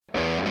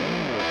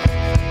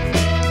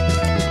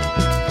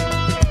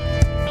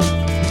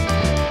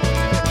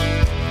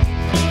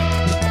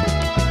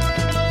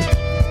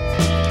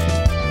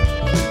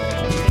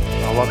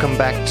Welcome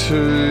back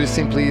to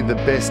Simply the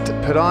Best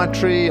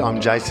Podiatry.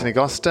 I'm Jason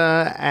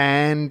Agosta,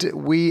 and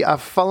we are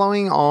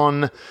following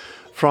on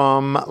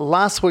from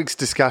last week's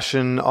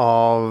discussion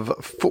of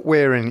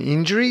footwear and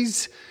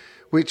injuries,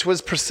 which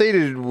was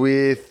preceded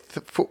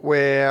with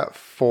footwear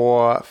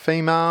for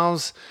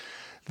females.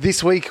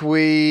 This week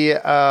we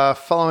are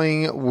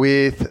following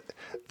with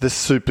the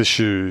super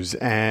shoes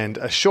and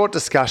a short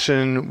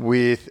discussion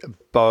with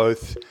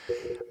both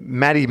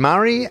Maddie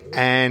Murray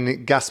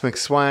and Gus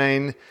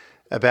McSwain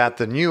about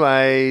the new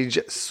age,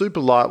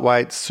 super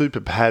lightweight, super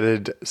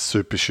padded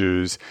super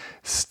shoes,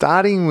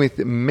 starting with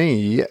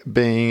me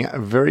being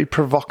very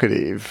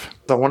provocative.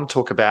 I want to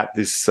talk about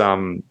this,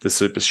 the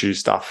super shoe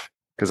stuff,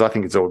 because I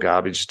think it's all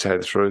garbage, to tell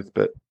you the truth.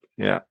 But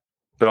yeah,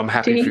 but I'm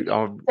happy. You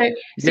don't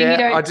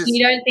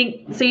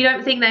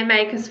think they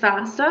make us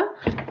faster?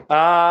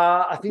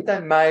 I think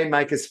they may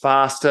make us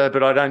faster,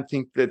 but I don't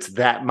think it's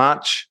that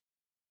much.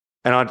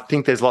 And I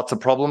think there's lots of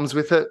problems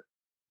with it.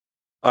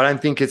 I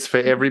don't think it's for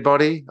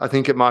everybody. I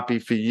think it might be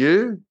for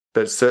you,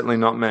 but certainly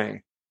not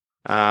me.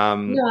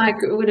 No, I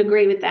would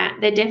agree with that.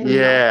 They're definitely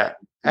not.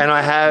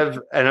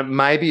 And it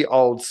may be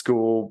old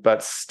school,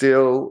 but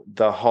still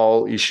the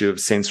whole issue of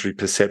sensory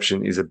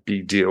perception is a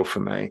big deal for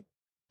me.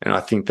 And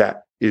I think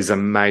that is a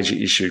major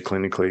issue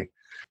clinically.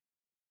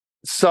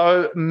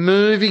 So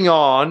moving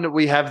on,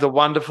 we have the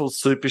wonderful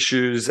super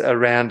shoes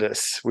around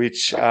us,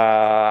 which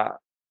are,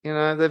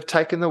 they've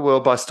taken the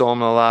world by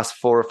storm in the last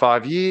 4 or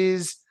 5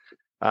 years.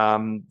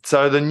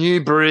 So the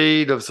new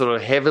breed of sort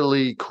of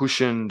heavily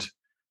cushioned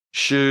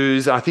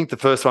shoes, I think the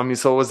first one you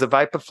saw was the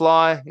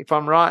Vaporfly, if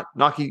I'm right.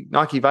 Nike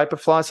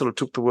Vaporfly sort of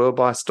took the world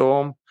by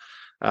storm.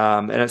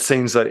 And it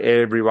seems that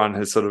everyone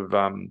has sort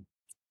of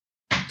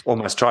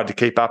almost tried to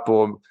keep up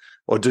or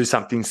do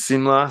something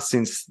similar,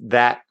 since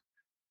that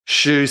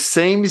shoe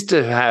seems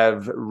to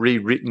have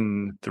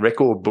rewritten the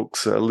record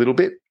books a little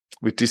bit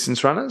with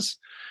distance runners.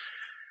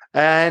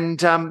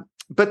 And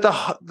but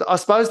I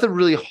suppose the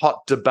really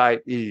hot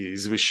debate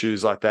is with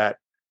shoes like that,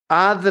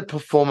 are the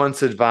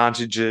performance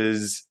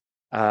advantages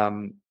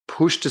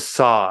pushed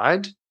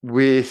aside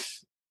with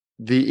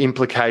the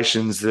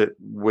implications that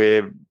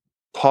we're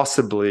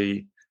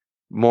possibly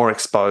more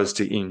exposed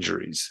to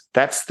injuries?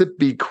 That's the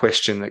big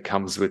question that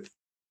comes with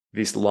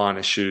this line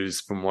of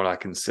shoes from what I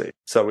can see.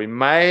 So we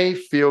may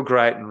feel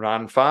great and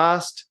run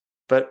fast,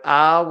 but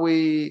are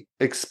we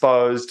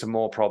exposed to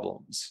more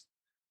problems?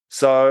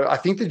 So I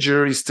think the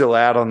jury's still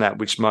out on that,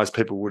 which most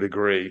people would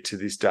agree to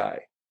this day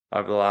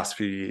over the last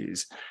few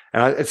years.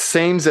 And it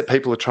seems that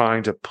people are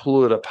trying to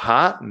pull it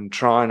apart and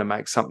trying to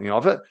make something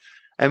of it.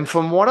 And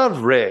from what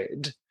I've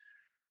read,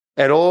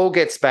 it all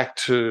gets back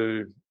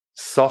to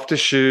softer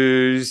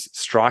shoes,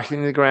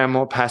 striking the ground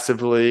more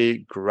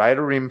passively,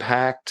 greater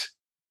impact,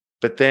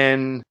 but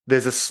then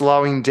there's a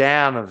slowing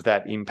down of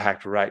that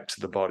impact rate to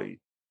the body.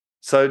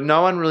 So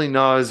no one really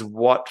knows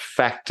what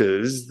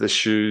factors the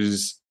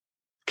shoes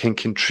can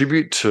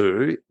contribute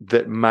to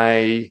that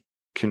may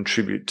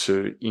contribute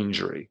to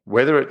injury,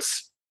 whether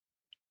it's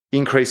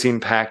increased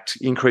impact,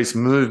 increased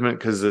movement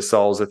because the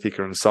soles are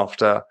thicker and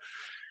softer.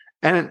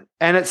 And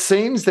it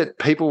seems that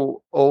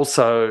people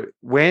also,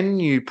 when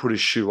you put a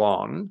shoe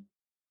on,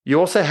 you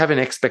also have an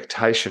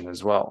expectation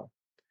as well.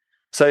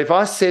 So if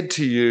I said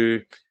to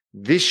you,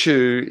 this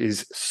shoe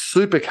is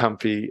super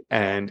comfy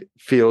and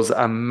feels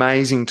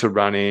amazing to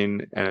run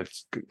in, and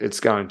it's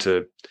going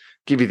to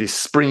give you this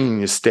spring in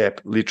your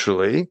step,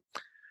 literally,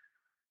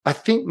 I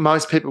think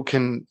most people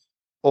can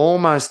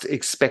almost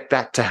expect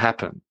that to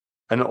happen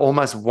and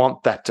almost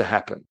want that to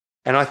happen.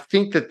 And I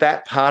think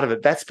that part of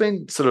it, that's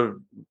been sort of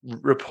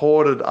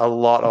reported a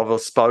lot of or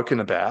spoken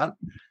about,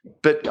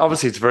 but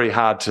obviously it's very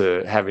hard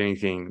to have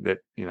anything that,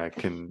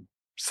 can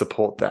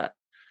support that.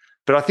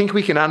 But I think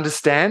we can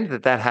understand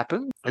that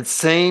happens. It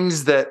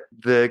seems that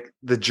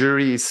the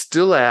jury is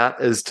still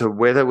out as to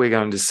whether we're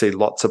going to see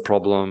lots of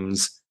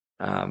problems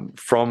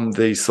from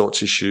these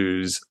sorts of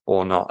shoes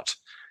or not.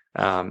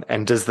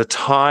 And does the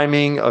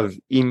timing of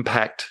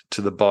impact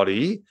to the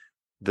body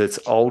that's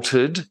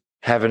altered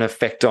have an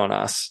effect on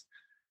us?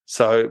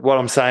 So what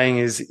I'm saying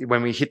is,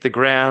 when we hit the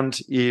ground,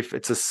 if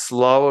it's a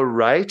slower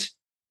rate,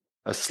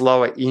 a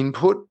slower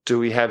input, do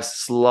we have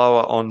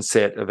slower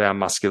onset of our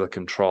muscular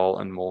control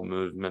and more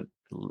movement?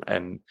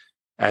 And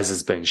as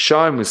has been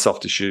shown with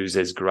softer shoes,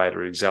 there's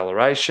greater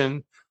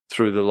acceleration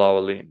through the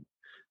lower limb.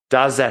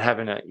 Does that have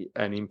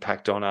an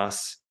impact on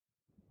us?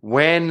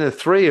 When the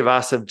three of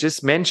us have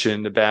just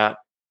mentioned about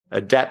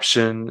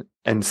adaptation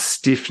and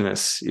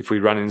stiffness, if we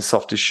run in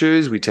softer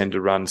shoes, we tend to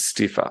run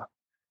stiffer.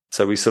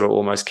 So we sort of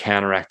almost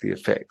counteract the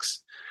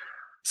effects.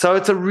 So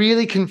it's a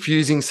really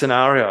confusing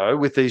scenario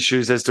with these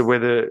shoes as to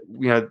whether,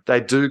 they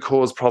do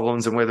cause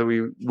problems and whether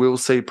we will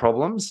see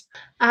problems.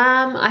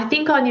 I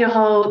think on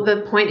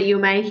the point that you're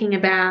making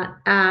about,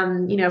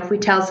 if we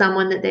tell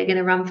someone that they're going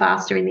to run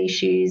faster in these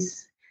shoes,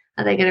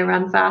 are they going to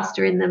run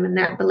faster in them, and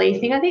that belief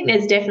thing, I think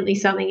there's definitely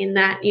something in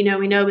that. We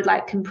know with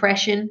like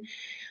compression,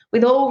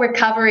 with all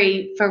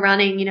recovery for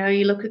running,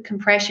 you look at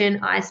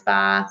compression, ice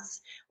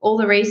baths, all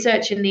the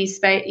research in these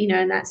space,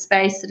 in that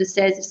space sort of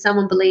says if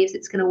someone believes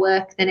it's going to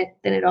work, then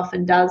it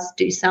often does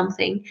do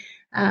something.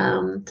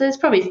 So there's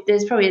probably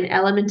an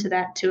element to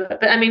that to it.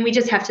 But I mean, we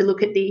just have to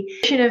look at the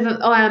of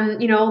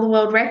all the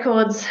world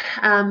records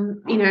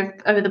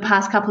over the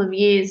past couple of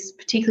years,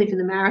 particularly for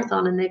the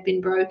marathon, and they've been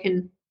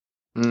broken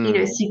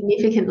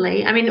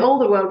significantly. I mean, all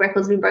the world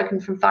records have been broken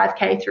from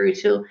 5K through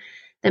to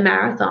the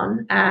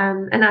marathon.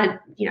 And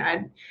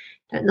I'm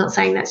not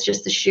saying that's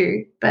just the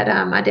shoe, but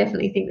I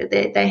definitely think that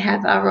they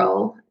have a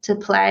role to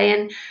play.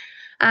 And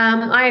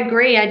I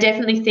agree. I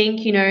definitely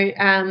think,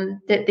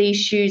 that these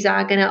shoes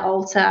are going to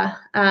alter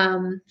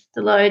the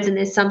loads, and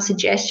there's some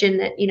suggestion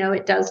that,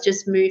 it does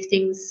just move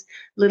things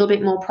a little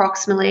bit more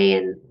proximally.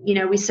 And,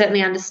 we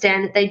certainly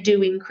understand that they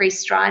do increase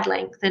stride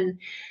length, and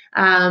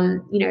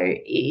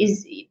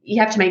you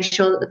have to make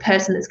sure that the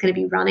person that's going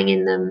to be running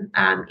in them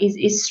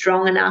is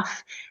strong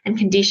enough and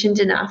conditioned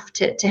enough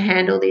to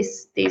handle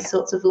these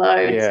sorts of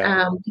loads,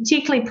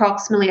 particularly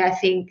proximally. I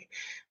think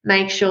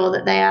make sure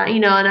that they are,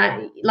 and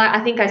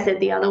I think I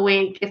said the other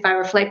week, if I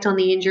reflect on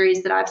the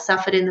injuries that I've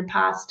suffered in the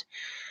past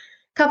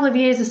couple of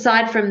years,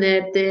 aside from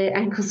the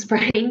ankle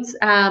sprains,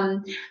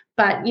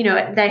 but,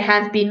 they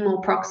have been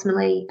more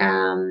proximally,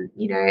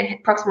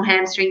 proximal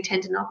hamstring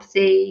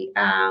tendinopathy,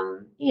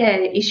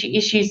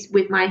 issues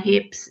with my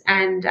hips.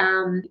 And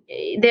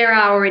there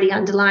are already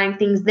underlying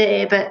things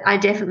there, but I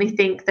definitely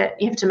think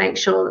that you have to make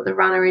sure that the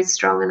runner is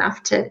strong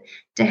enough to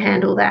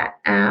handle that.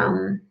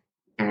 And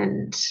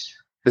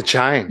the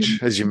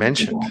change, as you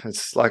mentioned,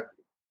 it's like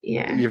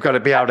you've got to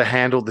be able to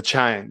handle the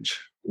change.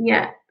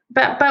 Yeah.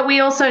 But we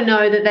also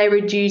know that they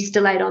reduce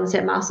delayed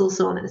onset muscle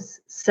soreness.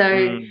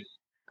 So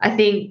I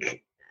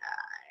think,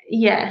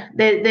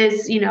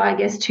 there's, I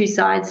guess two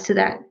sides to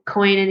that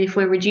coin. And if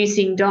we're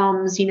reducing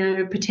DOMs,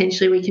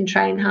 potentially we can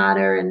train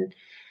harder. And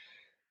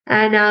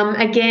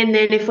again,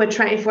 then if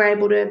we're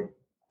able to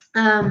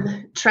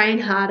train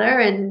harder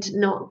and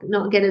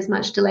not get as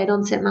much delayed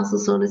onset muscle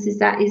soreness, is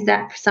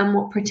that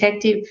somewhat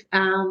protective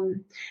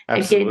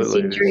against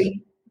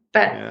injury?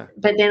 But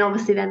then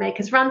obviously they make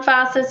us run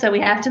faster, so we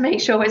have to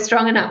make sure we're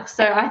strong enough.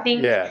 So I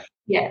think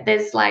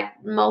there's like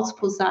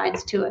multiple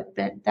sides to it.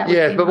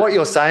 But what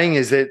you're saying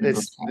is that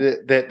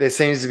there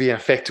seems to be an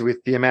effect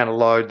with the amount of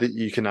load that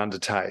you can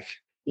undertake.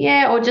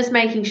 Yeah, or just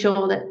making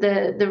sure that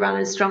the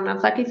runner's strong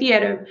enough. Like if you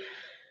had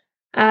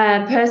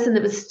a person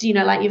that was,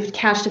 like you've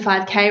couched a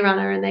 5K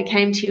runner and they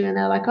came to you and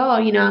they're like, oh,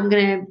 I'm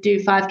going to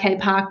do 5K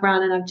park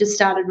run and I've just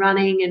started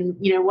running, and,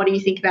 what do you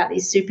think about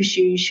these super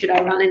shoes? Should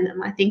I run in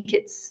them? I think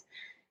it's,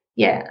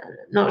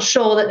 not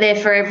sure that they're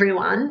for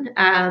everyone.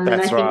 And I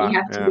think you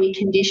have to be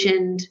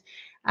conditioned.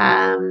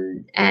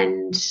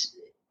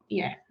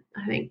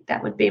 I think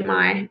that would be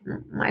my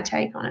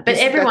take on it. But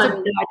everyone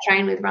that I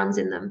train with runs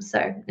in them,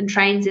 and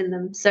trains in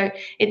them. So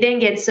it then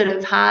gets sort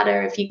of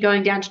harder if you're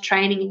going down to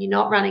training and you're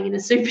not running in a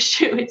super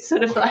shoe. It's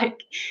sort of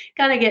like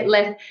kind of get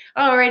left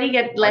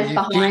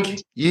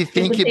behind. You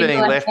think you're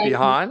being left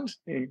behind?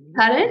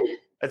 Pardon?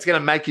 It's going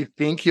to make you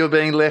think you're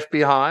being left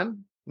behind,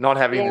 not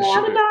having the shoe.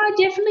 I don't know. I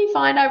definitely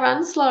find I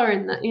run slower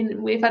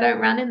if I don't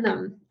run in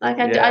them. Like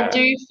I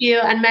do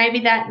feel, and maybe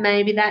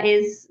that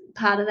is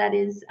part of that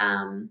is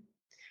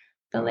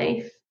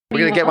belief. We're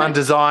going to get one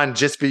designed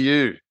just for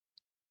you.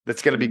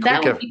 That's going to be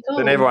quicker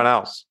than everyone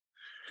else.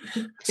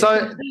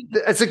 So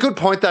it's a good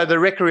point, though, the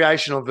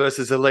recreational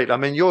versus elite. I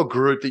mean, your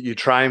group that you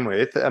train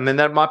with, I mean,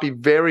 that might be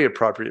very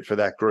appropriate for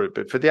that group.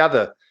 But for the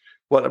other,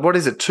 what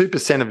is it,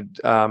 2%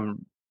 of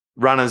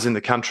runners in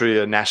the country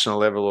are national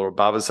level or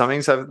above or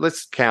something. So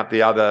let's count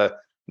the other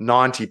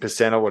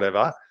 90% or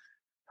whatever.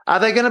 Are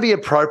they going to be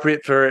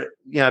appropriate for,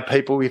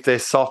 people if they're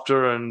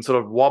softer and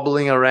sort of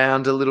wobbling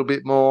around a little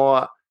bit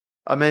more?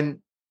 I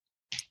mean,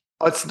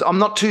 I'm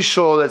not too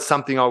sure that's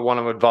something I want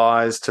to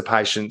advise to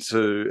patients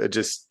who are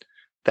just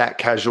that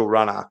casual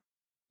runner.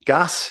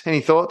 Gus,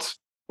 any thoughts?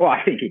 Well,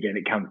 I think, again,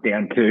 it comes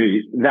down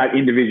to that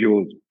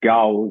individual's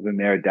goals and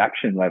their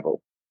adaptation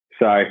level.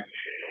 So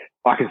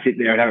I can sit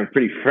there and have a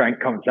pretty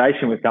frank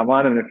conversation with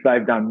someone, and if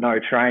they've done no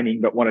training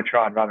but want to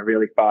try and run a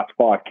really fast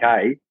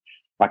 5K,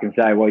 I can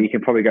say, well, you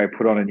can probably go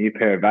put on a new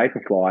pair of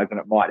Vaporflies and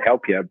it might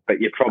help you, but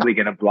you're probably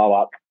going to blow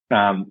up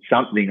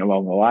something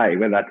along the way,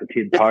 whether that's a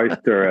tin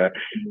post or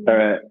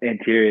a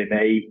anterior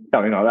knee,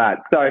 something like that.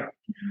 So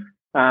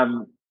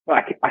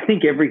I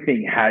think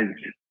everything has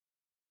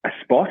a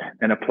spot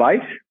and a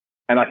place,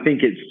 and I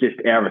think it's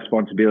just our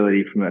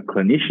responsibility from a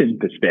clinician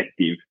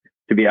perspective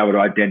to be able to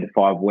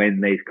identify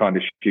when these kind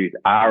of shoes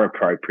are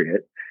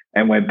appropriate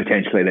and when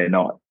potentially they're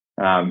not.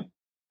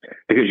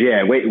 Because,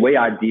 we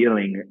are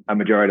dealing a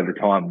majority of the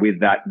time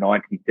with that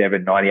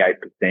 97,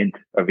 98%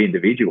 of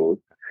individuals.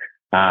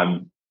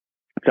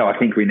 So I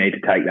think we need to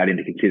take that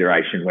into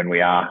consideration when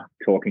we are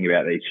talking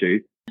about these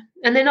shoes.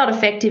 And they're not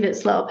effective at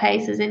slower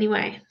paces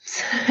anyway.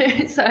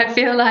 So I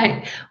feel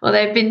like,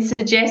 they've been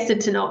suggested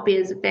to not be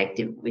as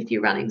effective if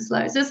you're running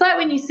slow. So it's like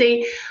when you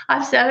see, I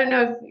don't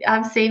know if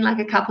I've seen like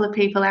a couple of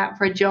people out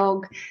for a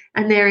jog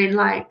and they're in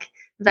like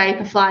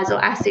Vaporflies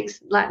or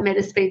Asics, like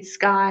Metaspeed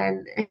Sky.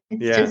 And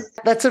it's just.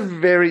 That's a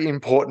very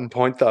important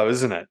point though,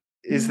 isn't it?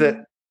 Is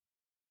that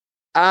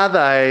Are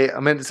they, I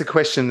mean, it's a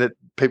question that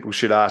people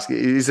should ask.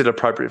 Is it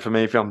appropriate for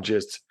me if I'm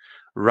just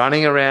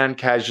running around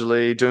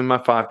casually, doing my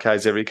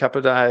 5Ks every couple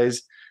of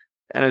days,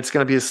 and it's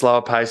going to be a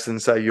slower pace than,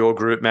 say, your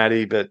group,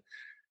 Maddie, but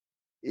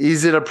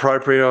is it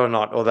appropriate or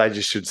not, or they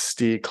just should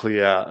steer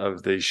clear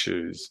of these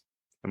shoes?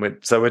 And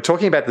we're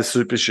talking about the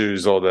super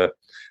shoes or the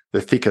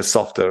thicker,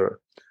 softer,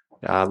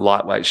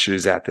 lightweight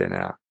shoes out there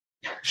now.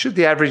 Should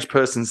the average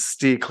person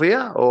steer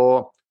clear,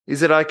 or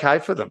is it okay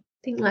for them?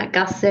 I think, like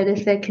Gus said,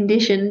 if they're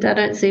conditioned, I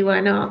don't see why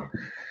not.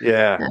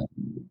 Yeah.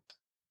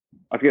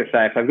 I was going to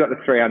say, if they've got the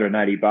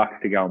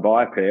 $380 to go and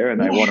buy a pair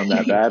and they want them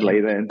that badly,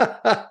 then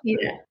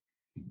yeah.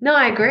 No,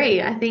 I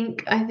agree. I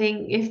think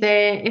if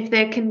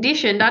they're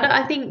conditioned,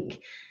 I think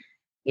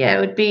it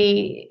would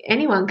be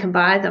anyone can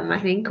buy them. I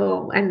think,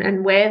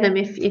 and wear them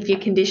if you're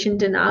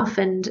conditioned enough.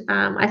 And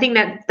I think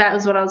that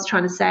was what I was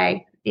trying to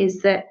say,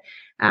 is that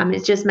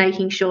it's just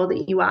making sure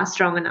that you are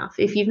strong enough.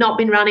 If you've not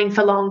been running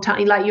for a long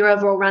time, like your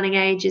overall running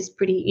age is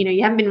pretty,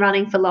 you haven't been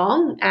running for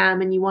long,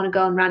 and you want to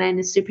go and run in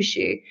a super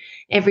shoe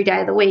every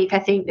day of the week, I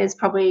think there's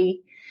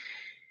probably,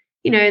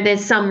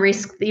 there's some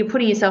risk that you're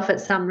putting yourself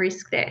at some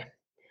risk there.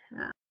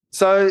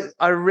 So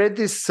I read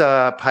this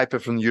paper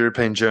from the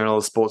European Journal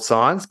of Sports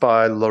Science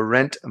by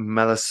Laurent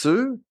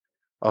Malissou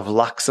of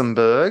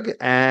Luxembourg,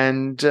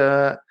 and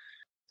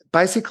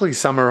basically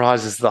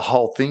summarizes the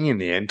whole thing in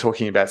the end,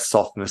 talking about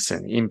softness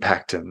and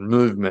impact and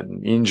movement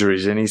and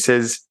injuries. And he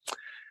says,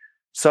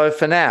 so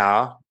for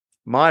now,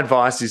 my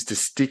advice is to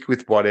stick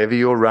with whatever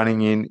you're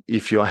running in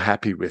if you're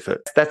happy with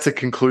it. That's a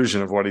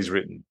conclusion of what he's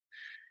written.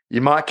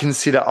 You might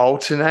consider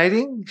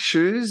alternating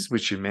shoes,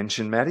 which you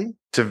mentioned, Maddie,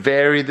 to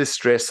vary the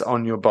stress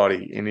on your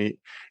body. And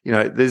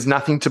there's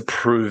nothing to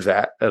prove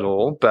that at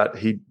all, but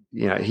he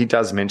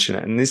does mention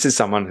it. And this is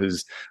someone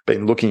who's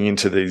been looking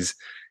into these,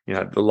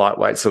 the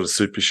lightweight sort of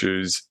super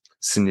shoes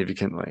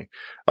significantly.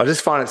 I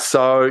just find it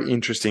so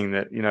interesting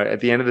that,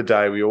 at the end of the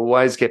day, we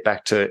always get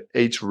back to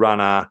each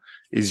runner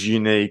is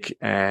unique,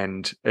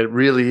 and it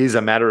really is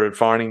a matter of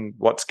finding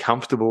what's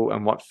comfortable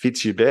and what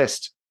fits you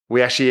best.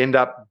 We actually end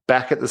up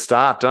back at the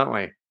start, don't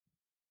we?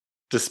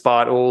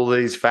 Despite all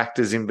these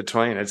factors in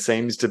between, it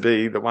seems to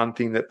be the one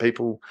thing that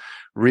people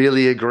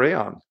really agree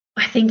on.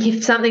 I think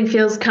if something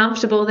feels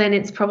comfortable, then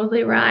it's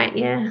probably right.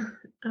 Yeah,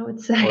 I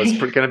would say. Well, it's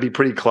going to be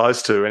pretty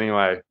close to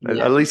anyway.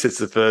 Yeah. At least it's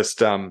the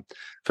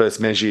first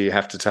measure you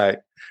have to take.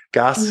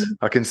 Gus,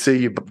 I can see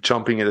you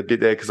chomping at a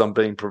bit there because I'm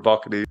being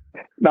provocative.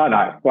 No.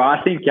 Well,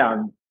 I think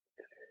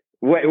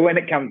when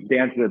it comes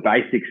down to the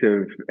basics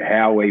of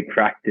how we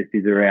practice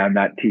is around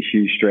that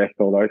tissue stress,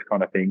 all those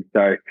kind of things.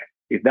 So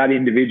if that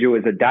individual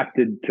is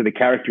adapted to the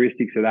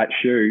characteristics of that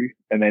shoe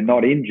and they're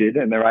not injured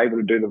and they're able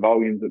to do the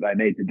volumes that they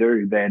need to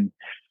do, then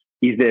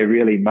is there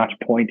really much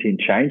point in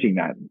changing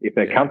that? If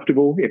they're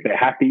comfortable, if they're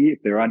happy, if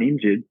they're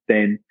uninjured,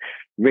 then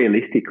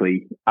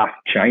realistically, us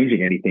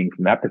changing anything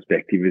from that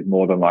perspective is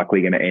more than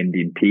likely going to end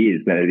in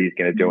tears than it is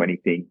going to do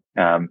anything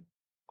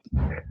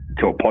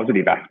to a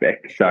positive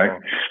aspect. So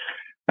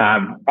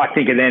I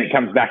think, and then it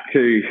comes back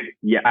to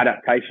your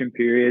adaptation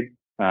period.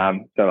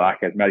 So like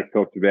as Maddie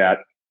talked about,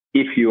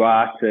 if you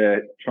are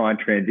to try and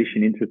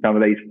transition into some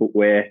of these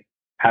footwear,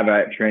 have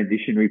a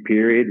transitionary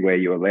period where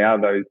you allow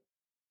those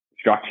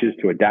structures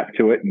to adapt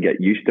to it and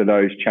get used to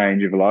those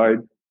change of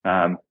loads.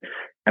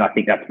 And I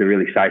think that's a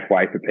really safe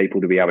way for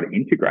people to be able to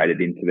integrate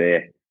it into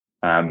their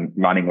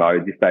running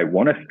loads if they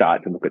want to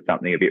start to look at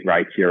something a bit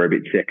racier, a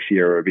bit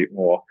sexier, or a bit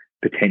more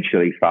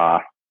potentially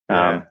fast.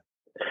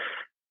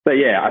 But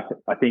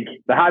I think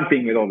the hard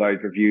thing with all those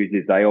reviews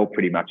is they all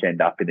pretty much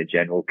end up in a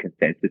general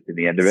consensus in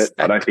the end of it.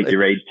 Exactly. I don't think you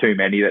read too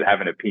many that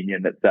have an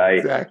opinion that say,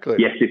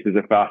 yes, this is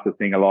the fastest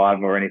thing alive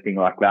or anything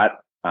like that.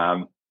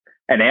 And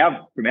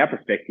from our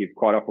perspective,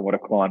 quite often what a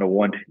client will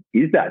want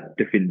is that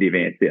definitive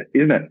answer,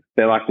 isn't it?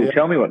 They're like, well,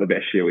 tell me what the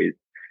best shoe is.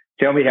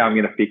 Tell me how I'm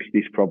going to fix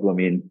this problem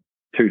in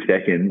 2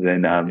 seconds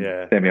and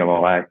send me on my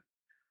way.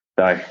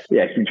 So,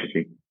 it's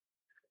interesting.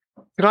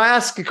 Can I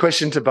ask a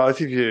question to both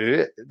of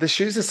you? The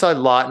shoes are so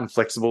light and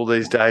flexible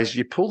these days.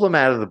 You pull them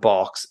out of the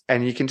box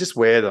and you can just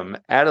wear them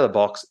out of the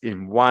box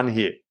in one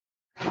hit.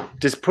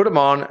 Just put them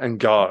on and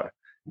go.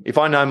 If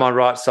I know my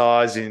right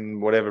size in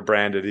whatever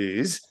brand it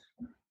is,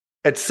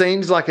 it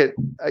seems like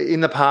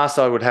in the past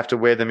I would have to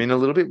wear them in a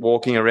little bit,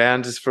 walking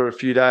around just for a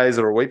few days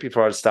or a week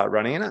before I'd start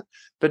running in it.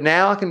 But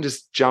now I can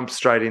just jump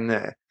straight in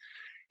there.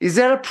 Is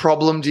that a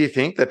problem, do you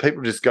think, that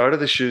people just go to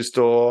the shoe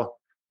store,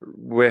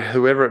 where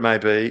whoever it may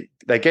be,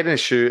 they get in a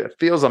shoe, it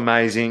feels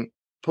amazing,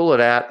 pull it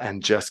out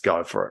and just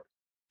go for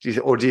it?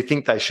 Or do you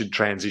think they should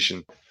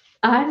transition?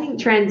 I think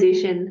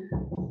transition.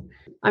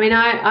 I mean,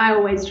 I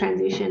always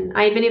transition.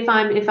 Even if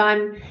I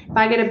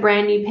get a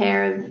brand new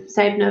pair of,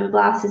 say, Nova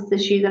Blast is the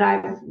shoe that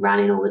I run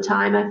in all the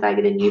time. If I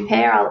get a new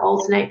pair, I'll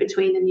alternate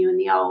between the new and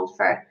the old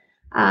for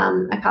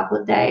a couple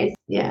of days.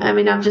 Yeah, I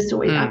mean, I've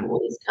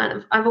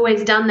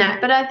always done that.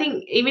 But I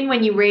think even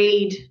when you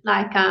read,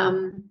 like,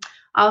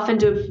 I often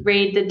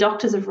read the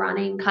Doctors of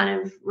Running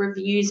kind of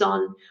reviews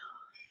on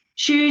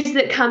shoes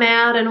that come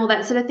out and all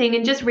that sort of thing.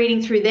 And just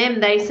reading through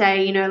them, they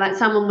say, you know, like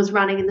someone was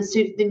running in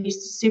the new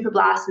Super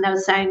Blast, and they were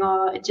saying,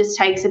 oh, it just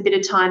takes a bit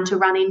of time to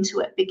run into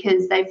it,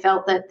 because they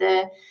felt that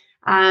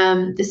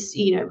this,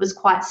 you know, it was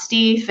quite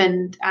stiff,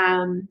 and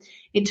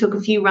it took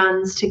a few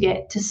runs to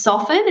get to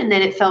soften, and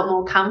then it felt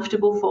more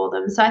comfortable for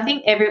them. So I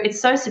think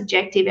it's so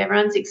subjective.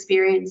 Everyone's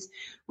experience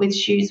with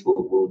shoes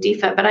will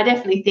differ. But I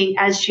definitely think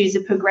as shoes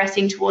are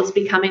progressing towards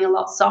becoming a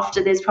lot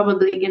softer, there's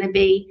probably going to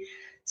be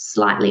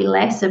slightly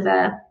less of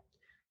a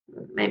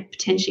maybe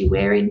potentially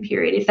wear-in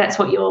period, if that's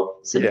what you're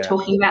sort of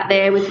talking about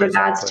there with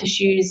regards to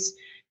shoes,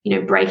 you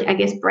know,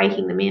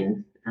 breaking them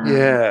in.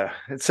 Yeah,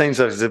 it seems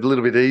like it's a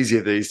little bit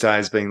easier these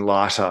days being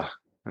lighter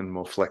and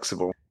more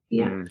flexible.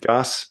 Yeah.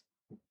 Gus?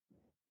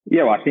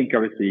 Yeah, well, I think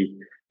obviously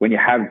when you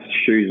have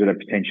shoes that are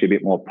potentially a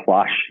bit more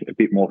plush, a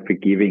bit more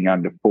forgiving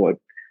underfoot,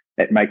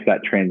 it makes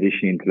that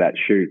transition into that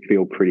shoe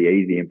feel pretty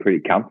easy and pretty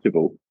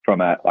comfortable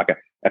from a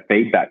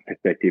feedback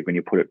perspective when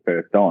you put it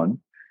first on.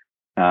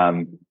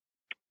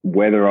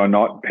 Whether or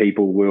not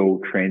people will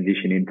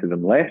transition into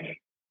them less,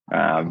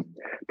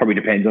 probably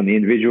depends on the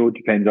individual,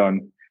 depends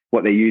on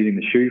what they're using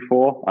the shoe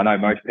for. I know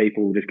most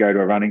people will just go to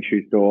a running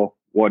shoe store,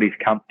 what is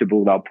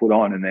comfortable they'll put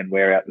on and then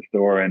wear out the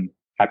store, and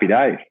happy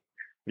days.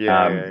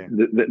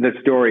 The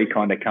story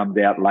kind of comes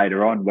out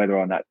later on, whether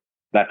or not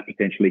that's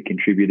potentially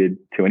contributed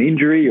to an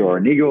injury or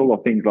a niggle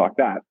or things like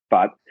that.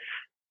 But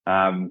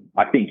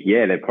I think,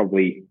 they're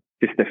probably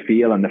just the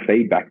feel and the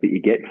feedback that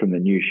you get from the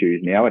new shoes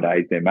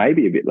nowadays, there may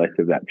be a bit less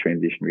of that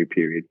transitionary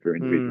period for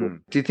individuals.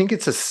 Do you think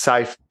it's a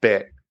safe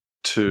bet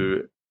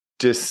to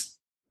just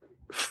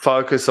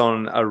focus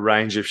on a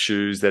range of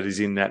shoes that is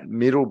in that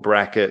middle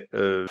bracket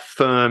of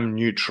firm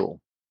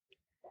neutral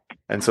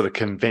and sort of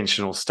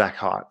conventional stack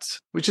heights,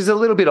 which is a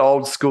little bit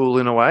old school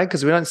in a way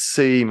because we don't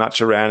see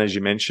much around, as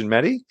you mentioned,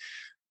 Maddie?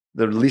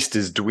 The list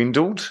has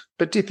dwindled.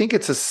 But do you think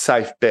it's a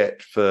safe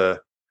bet for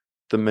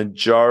the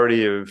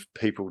majority of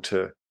people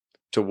to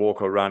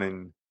walk or run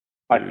in?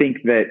 I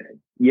think that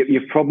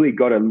you've probably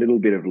got a little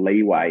bit of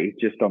leeway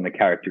just on the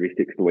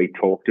characteristics that we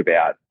talked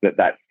about,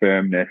 that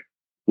firmness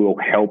will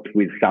help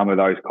with some of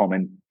those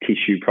common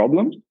tissue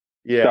problems.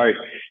 Yeah. So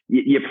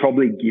you're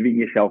probably giving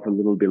yourself a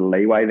little bit of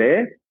leeway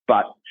there.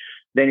 But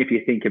then if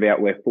you think about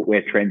where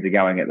footwear trends are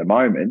going at the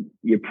moment,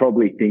 you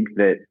probably think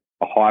that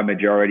a high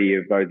majority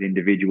of those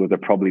individuals are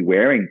probably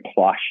wearing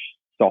plush,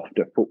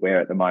 softer footwear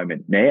at the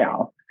moment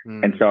now.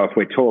 And so if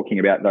we're talking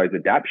about those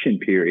adaptation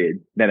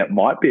periods, then it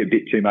might be a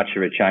bit too much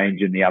of a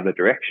change in the other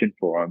direction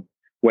for them,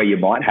 where you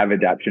might have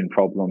adaptation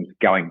problems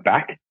going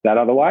back that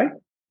other way.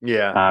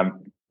 Yeah.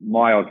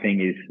 My odd thing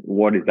is,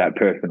 what is that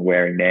person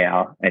wearing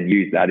now, and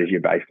use that as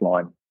your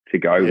baseline to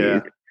go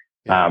with,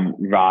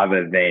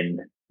 rather than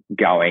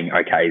going,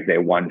 okay, is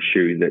there one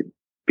shoe that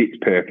fits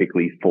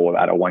perfectly for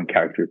that, or one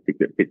characteristic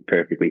that fits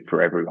perfectly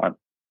for everyone?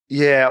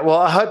 Yeah, well,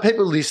 I hope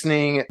people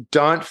listening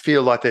don't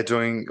feel like they're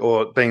doing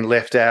or being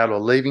left out or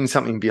leaving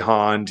something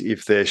behind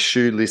if their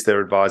shoe list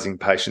they're advising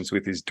patients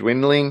with is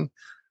dwindling,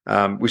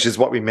 which is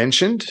what we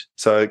mentioned.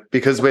 So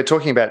because we're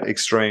talking about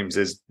extremes,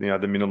 there's the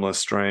minimalist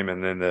extreme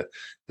and then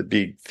the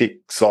big, thick,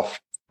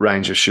 soft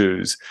range of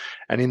shoes.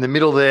 And in the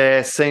middle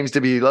there seems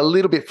to be a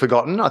little bit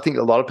forgotten. I think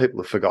a lot of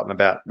people have forgotten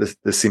about the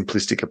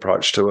simplistic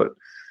approach to it,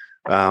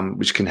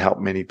 which can help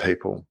many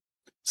people.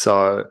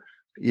 So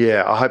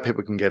yeah, I hope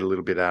people can get a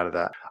little bit out of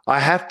that. I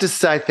have to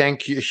say a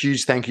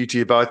huge thank you to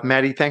you both.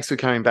 Maddie, thanks for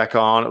coming back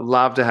on. I'd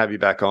love to have you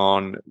back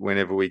on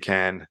whenever we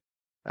can.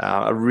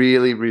 I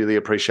really, really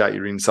appreciate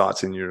your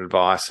insights and your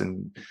advice,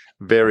 and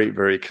very,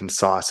 very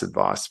concise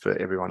advice for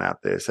everyone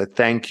out there. So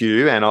thank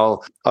you. And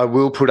I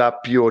will put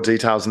up your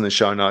details in the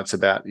show notes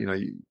about,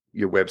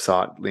 your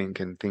website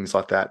link and things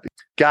like that.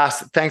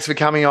 Gus, thanks for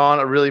coming on.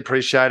 I really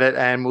appreciate it.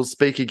 And we'll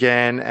speak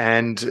again.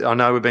 And I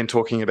know we've been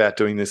talking about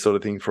doing this sort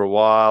of thing for a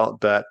while,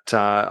 but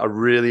I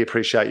really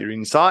appreciate your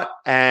insight.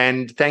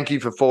 And thank you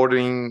for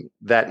forwarding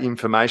that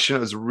information. It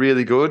was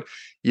really good.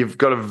 You've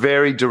got a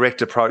very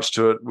direct approach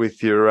to it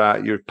with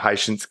your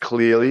patients,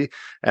 clearly.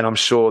 And I'm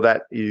sure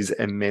that is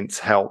immense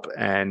help.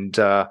 And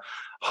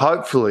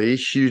hopefully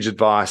huge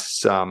advice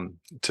to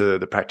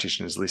the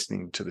practitioners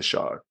listening to the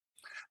show.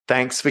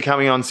 Thanks for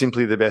coming on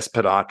Simply the Best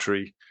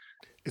Podiatry.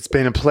 It's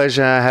been a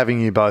pleasure having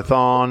you both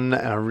on,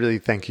 and I really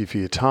thank you for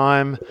your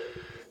time.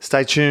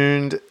 Stay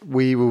tuned.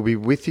 We will be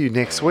with you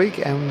next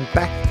week and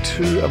back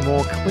to a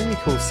more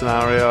clinical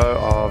scenario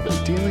of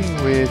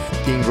dealing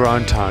with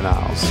ingrown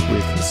toenails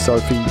with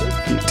Sophie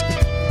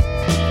Fit.